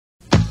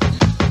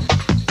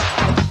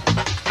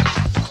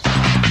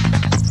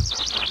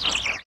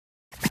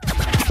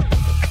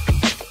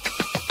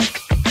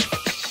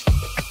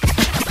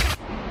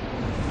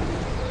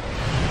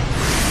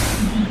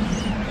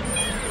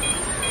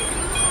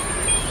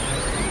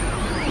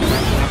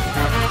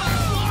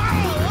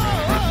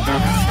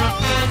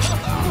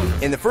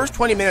In the first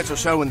 20 minutes or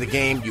so in the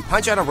game, you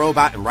punch out a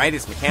robot and ride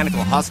its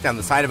mechanical husk down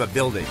the side of a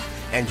building.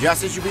 And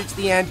just as you reach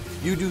the end,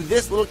 you do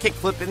this little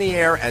kickflip in the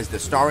air as the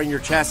star in your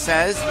chest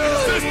says,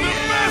 "This is the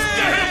best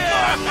day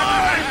of my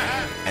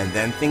life!" And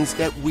then things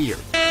get weird.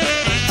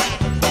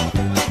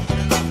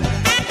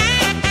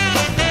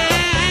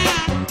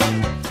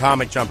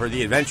 Comic Jumper,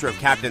 The Adventure of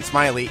Captain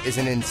Smiley is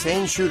an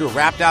insane shooter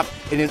wrapped up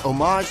in an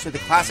homage to the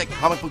classic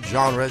comic book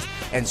genres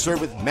and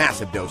served with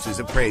massive doses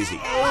of crazy.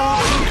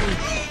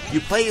 You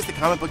play as the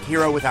comic book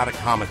hero without a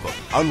comic book,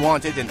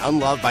 unwanted and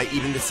unloved by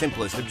even the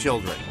simplest of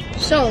children.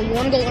 So, you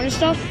want to go learn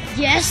stuff?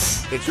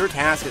 Yes! It's your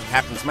task as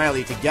Captain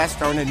Smiley to guest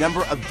star in a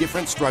number of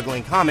different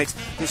struggling comics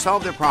to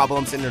solve their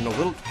problems and earn a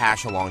little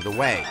cash along the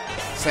way.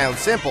 Sounds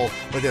simple,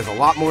 but there's a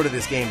lot more to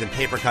this game than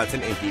paper cuts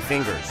and empty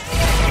fingers.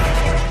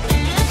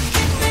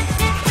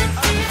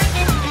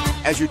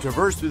 As you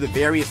traverse through the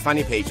various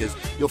funny pages,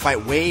 you'll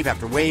fight wave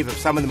after wave of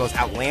some of the most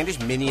outlandish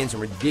minions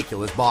and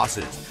ridiculous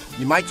bosses.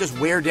 You might just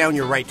wear down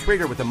your right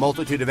trigger with the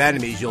multitude of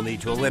enemies you'll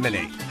need to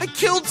eliminate. I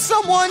killed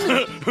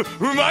someone!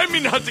 Remind me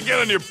not to get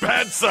on your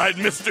bad side,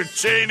 Mr.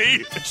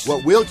 Cheney.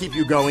 What will keep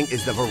you going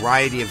is the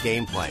variety of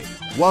gameplay.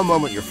 One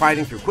moment you're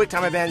fighting through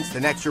QuickTime events, the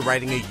next you're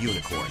riding a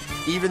unicorn.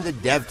 Even the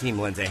dev team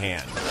lends a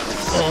hand.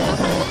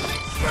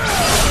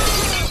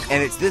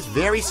 And it's this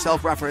very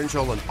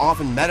self-referential and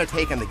often meta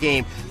take on the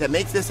game that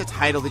makes this a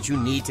title that you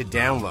need to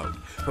download.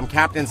 From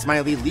Captain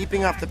Smiley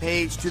leaping off the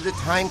page to the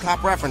Time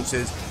Cop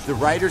references, the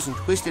writers and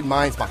twisted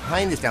minds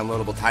behind this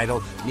downloadable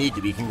title need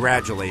to be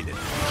congratulated.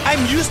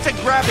 I'm used to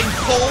grabbing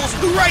coals.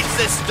 Who writes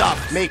this stuff?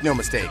 Make no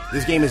mistake,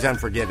 this game is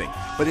unforgiving,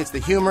 but it's the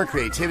humor,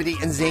 creativity,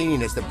 and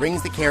zaniness that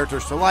brings the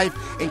characters to life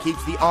and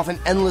keeps the often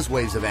endless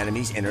waves of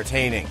enemies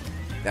entertaining.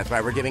 That's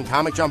why we're giving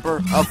Comic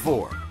Jumper a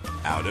 4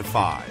 out of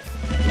 5.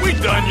 We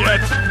done yet?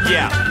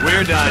 Yeah,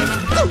 we're done.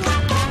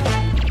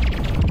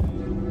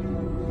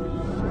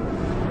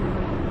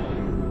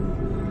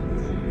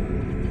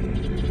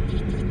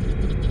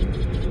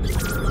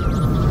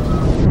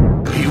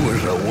 He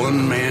was a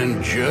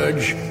one-man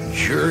judge,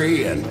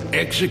 jury, and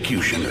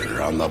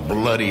executioner on the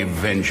bloody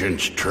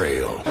vengeance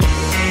trail.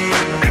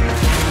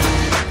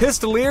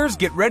 Pistoliers,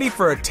 get ready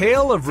for a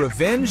tale of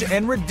revenge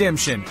and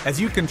redemption as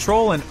you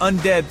control an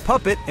undead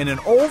puppet in an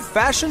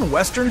old-fashioned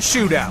Western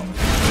shootout.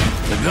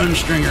 The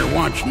Gunstringer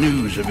wants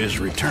news of his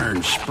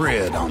return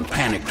spread on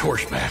panicked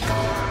horseback.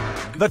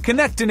 The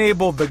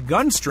Kinect-enabled The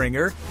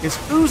Gunstringer is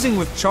oozing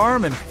with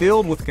charm and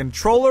filled with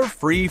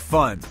controller-free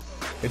fun.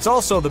 It's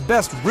also the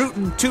best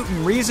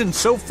rootin'-tootin' reason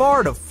so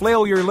far to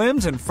flail your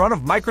limbs in front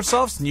of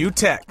Microsoft's new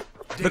tech.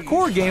 The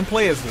core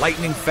gameplay is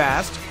lightning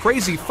fast,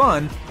 crazy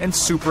fun, and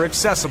super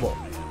accessible.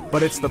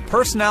 But it's the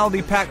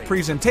personality-packed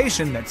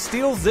presentation that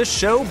steals this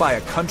show by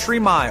a country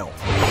mile.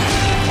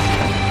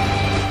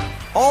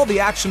 All the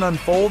action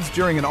unfolds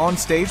during an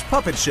on-stage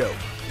puppet show.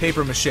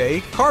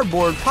 Papier-mâché,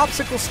 cardboard,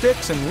 popsicle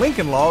sticks, and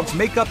Lincoln logs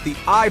make up the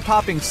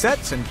eye-popping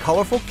sets and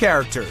colorful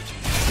characters.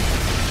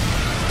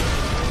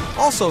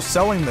 Also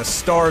selling the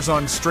Stars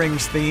on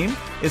Strings theme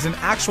is an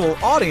actual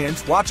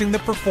audience watching the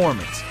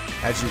performance.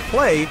 As you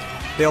play,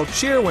 they'll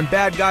cheer when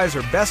bad guys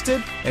are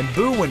bested and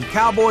boo when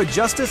cowboy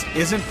justice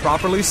isn't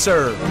properly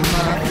served.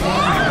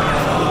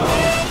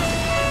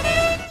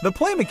 The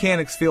play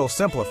mechanics feel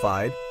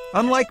simplified,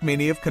 unlike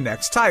many of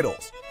Kinect's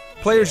titles.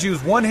 Players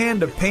use one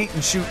hand to paint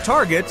and shoot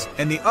targets,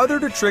 and the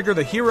other to trigger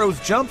the hero's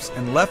jumps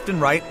and left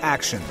and right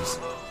actions.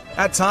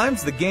 At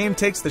times, the game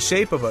takes the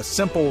shape of a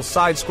simple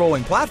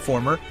side-scrolling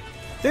platformer,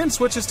 then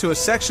switches to a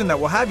section that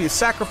will have you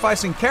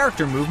sacrificing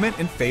character movement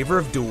in favor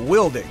of dual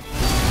wielding.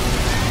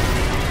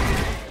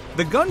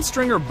 The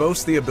Gunstringer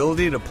boasts the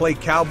ability to play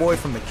cowboy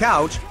from the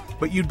couch,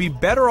 but you'd be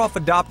better off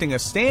adopting a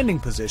standing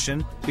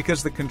position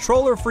because the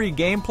controller-free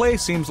gameplay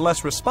seems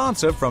less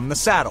responsive from the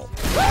saddle.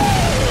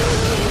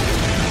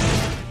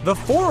 The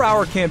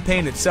 4-hour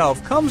campaign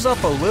itself comes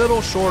up a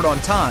little short on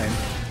time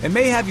and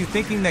may have you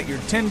thinking that your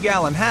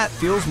 10-gallon hat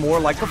feels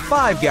more like a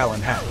 5-gallon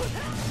hat.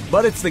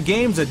 But it's the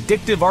game's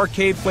addictive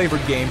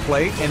arcade-flavored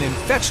gameplay and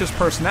infectious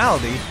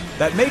personality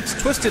that makes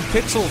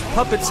TwistedPixel's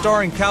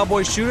puppet-starring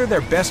cowboy shooter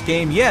their best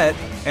game yet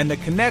and the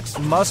Kinect's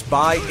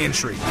must-buy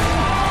entry.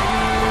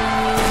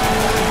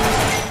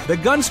 The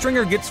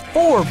Gunstringer gets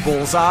 4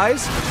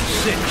 bullseyes.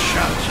 6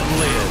 shots of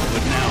lead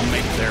would now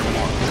make their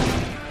mark.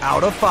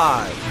 Out of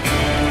 5.